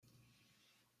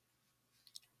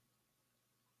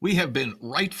We have been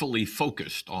rightfully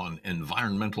focused on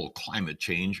environmental climate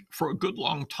change for a good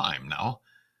long time now,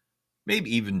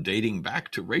 maybe even dating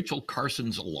back to Rachel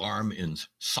Carson's alarm in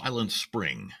Silent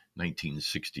Spring,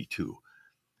 1962.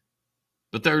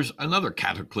 But there's another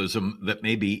cataclysm that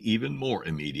may be even more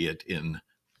immediate in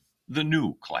the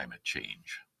new climate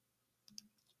change.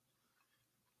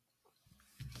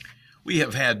 We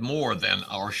have had more than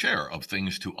our share of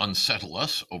things to unsettle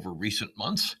us over recent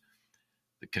months.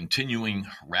 The continuing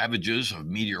ravages of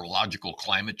meteorological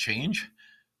climate change,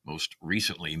 most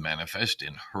recently manifest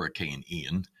in Hurricane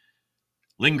Ian,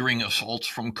 lingering assaults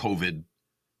from COVID,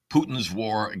 Putin's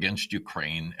war against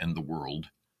Ukraine and the world,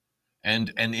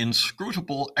 and an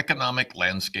inscrutable economic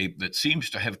landscape that seems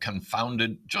to have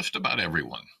confounded just about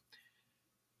everyone.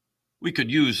 We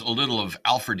could use a little of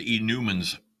Alfred E.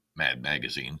 Newman's Mad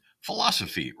Magazine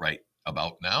philosophy right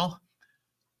about now.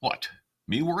 What,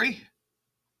 me worry?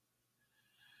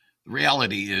 The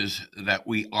reality is that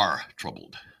we are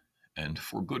troubled, and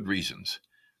for good reasons.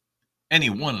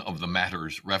 Any one of the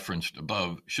matters referenced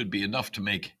above should be enough to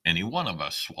make any one of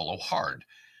us swallow hard.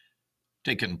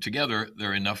 Taken together,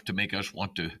 they're enough to make us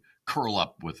want to curl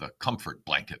up with a comfort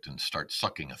blanket and start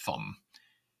sucking a thumb.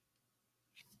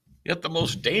 Yet the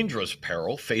most dangerous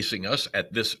peril facing us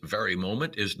at this very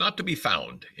moment is not to be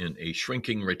found in a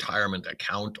shrinking retirement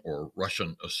account or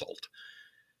Russian assault.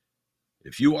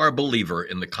 If you are a believer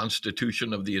in the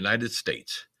Constitution of the United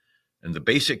States and the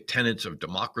basic tenets of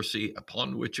democracy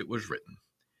upon which it was written,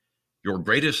 your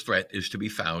greatest threat is to be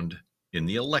found in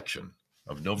the election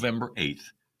of November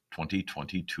 8th,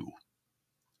 2022.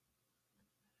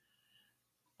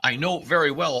 I know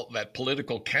very well that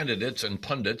political candidates and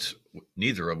pundits,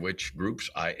 neither of which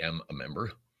groups I am a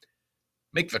member,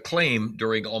 make the claim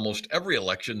during almost every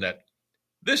election that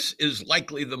this is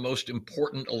likely the most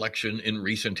important election in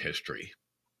recent history.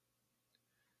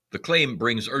 The claim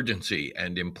brings urgency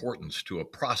and importance to a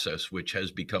process which has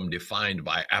become defined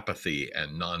by apathy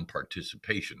and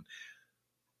non-participation.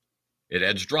 It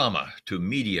adds drama to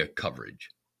media coverage.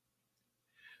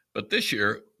 But this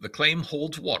year, the claim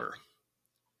holds water.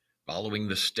 Following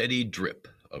the steady drip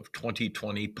of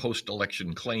 2020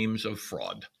 post-election claims of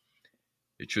fraud.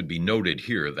 It should be noted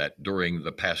here that during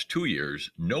the past 2 years,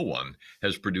 no one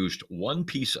has produced one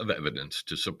piece of evidence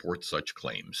to support such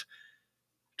claims.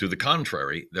 To the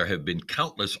contrary, there have been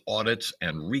countless audits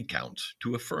and recounts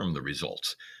to affirm the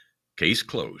results. Case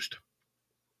closed.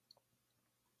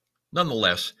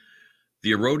 Nonetheless,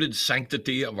 the eroded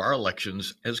sanctity of our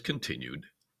elections has continued,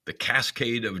 the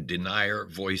cascade of denier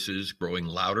voices growing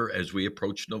louder as we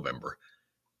approach November,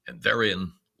 and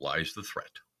therein lies the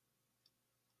threat.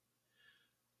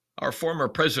 Our former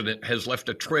president has left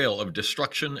a trail of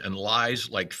destruction and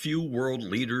lies like few world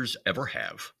leaders ever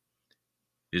have.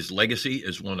 His legacy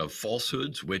is one of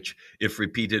falsehoods which, if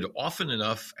repeated often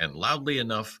enough and loudly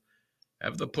enough,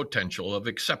 have the potential of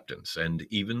acceptance and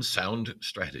even sound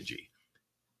strategy.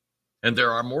 And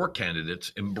there are more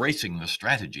candidates embracing the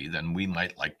strategy than we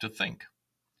might like to think.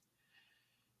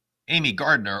 Amy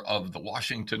Gardner of the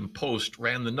Washington Post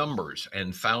ran the numbers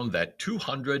and found that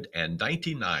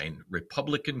 299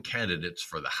 Republican candidates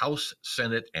for the House,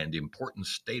 Senate, and important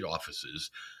state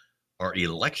offices are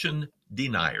election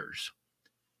deniers,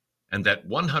 and that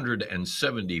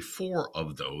 174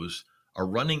 of those are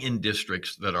running in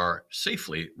districts that are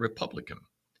safely Republican.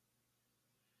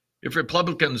 If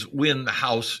Republicans win the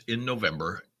House in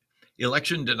November,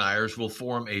 election deniers will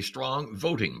form a strong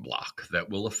voting bloc that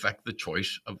will affect the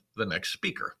choice of the next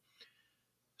speaker.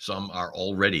 Some are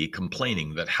already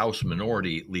complaining that House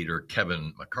Minority Leader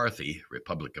Kevin McCarthy,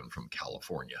 Republican from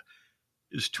California,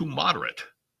 is too moderate.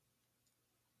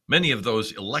 Many of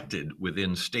those elected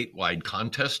within statewide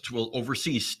contests will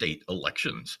oversee state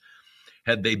elections.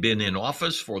 Had they been in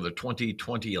office for the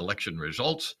 2020 election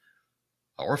results,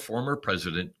 our former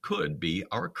president could be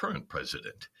our current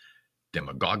president,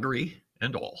 demagoguery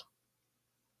and all.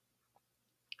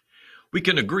 We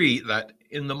can agree that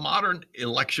in the modern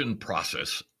election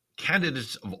process,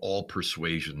 candidates of all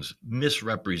persuasions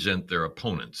misrepresent their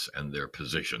opponents and their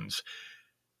positions.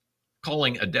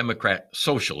 Calling a Democrat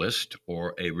socialist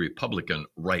or a Republican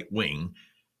right-wing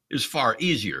is far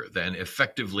easier than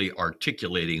effectively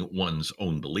articulating one's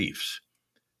own beliefs.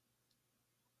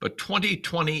 But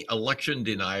 2020 election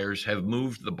deniers have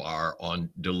moved the bar on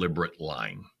deliberate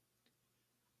lying.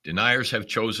 Deniers have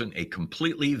chosen a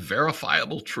completely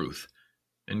verifiable truth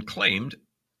and claimed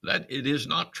that it is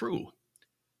not true.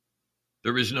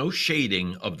 There is no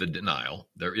shading of the denial.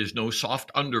 There is no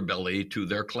soft underbelly to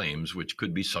their claims which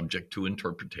could be subject to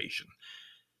interpretation.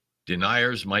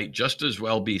 Deniers might just as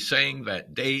well be saying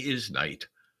that day is night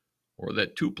or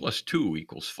that 2 + 2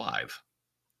 = 5.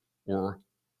 or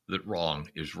that wrong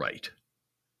is right.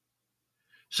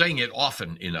 Saying it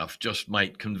often enough just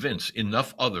might convince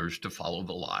enough others to follow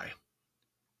the lie.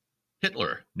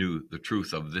 Hitler knew the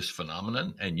truth of this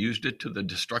phenomenon and used it to the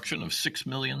destruction of 6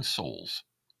 million souls.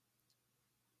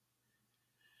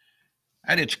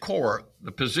 At its core,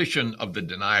 the position of the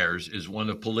deniers is one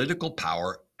of political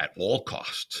power at all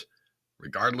costs,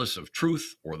 regardless of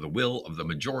truth or the will of the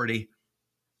majority.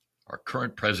 Our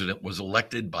current president was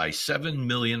elected by 7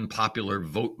 million popular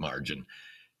vote margin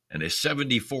and a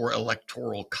 74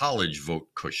 electoral college vote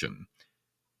cushion.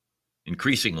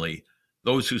 Increasingly,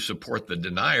 those who support the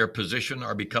denier position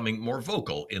are becoming more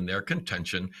vocal in their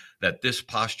contention that this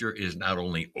posture is not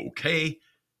only okay,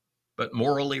 but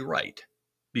morally right,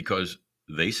 because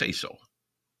they say so.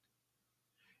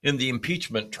 In the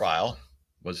impeachment trial,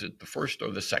 was it the first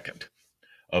or the second,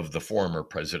 of the former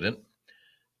president,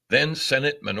 then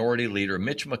Senate Minority Leader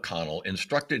Mitch McConnell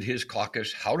instructed his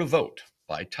caucus how to vote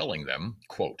by telling them,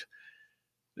 quote,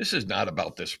 "This is not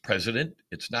about this president.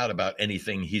 It's not about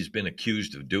anything he's been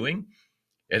accused of doing.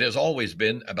 It has always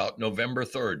been about November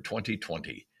 3rd,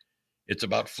 2020. It's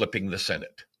about flipping the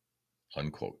Senate,"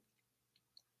 unquote.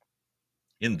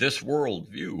 In this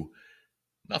worldview,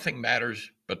 nothing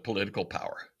matters but political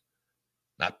power,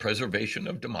 not preservation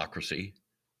of democracy,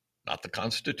 not the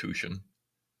Constitution,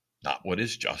 not what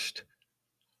is just,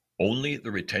 only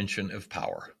the retention of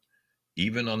power,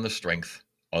 even on the strength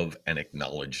of an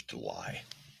acknowledged lie.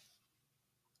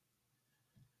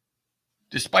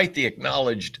 Despite the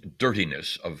acknowledged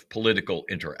dirtiness of political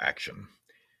interaction,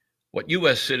 what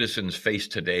U.S. citizens face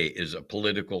today is a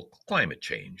political climate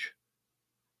change.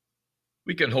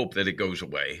 We can hope that it goes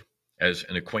away, as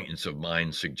an acquaintance of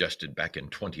mine suggested back in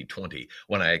 2020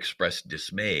 when I expressed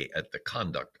dismay at the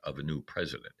conduct of a new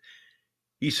president.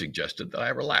 He suggested that I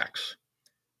relax,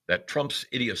 that Trump's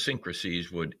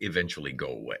idiosyncrasies would eventually go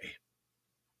away.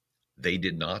 They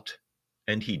did not,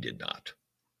 and he did not.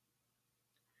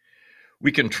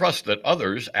 We can trust that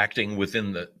others acting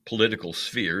within the political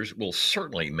spheres will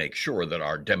certainly make sure that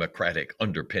our democratic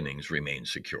underpinnings remain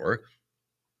secure.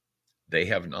 They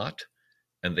have not,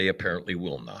 and they apparently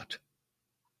will not.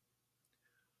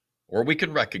 Or we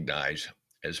can recognize,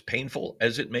 as painful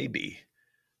as it may be,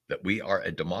 that we are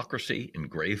a democracy in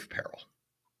grave peril.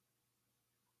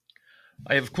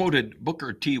 I have quoted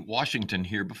Booker T. Washington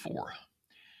here before,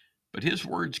 but his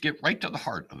words get right to the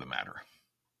heart of the matter.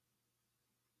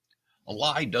 A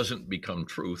lie doesn't become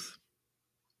truth,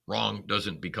 wrong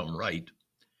doesn't become right,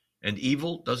 and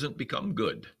evil doesn't become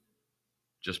good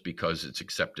just because it's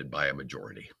accepted by a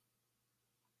majority.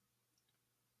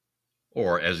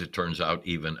 Or, as it turns out,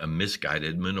 even a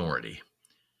misguided minority.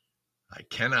 I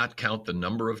cannot count the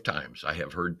number of times I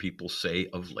have heard people say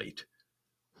of late,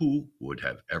 "Who would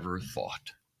have ever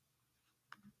thought?"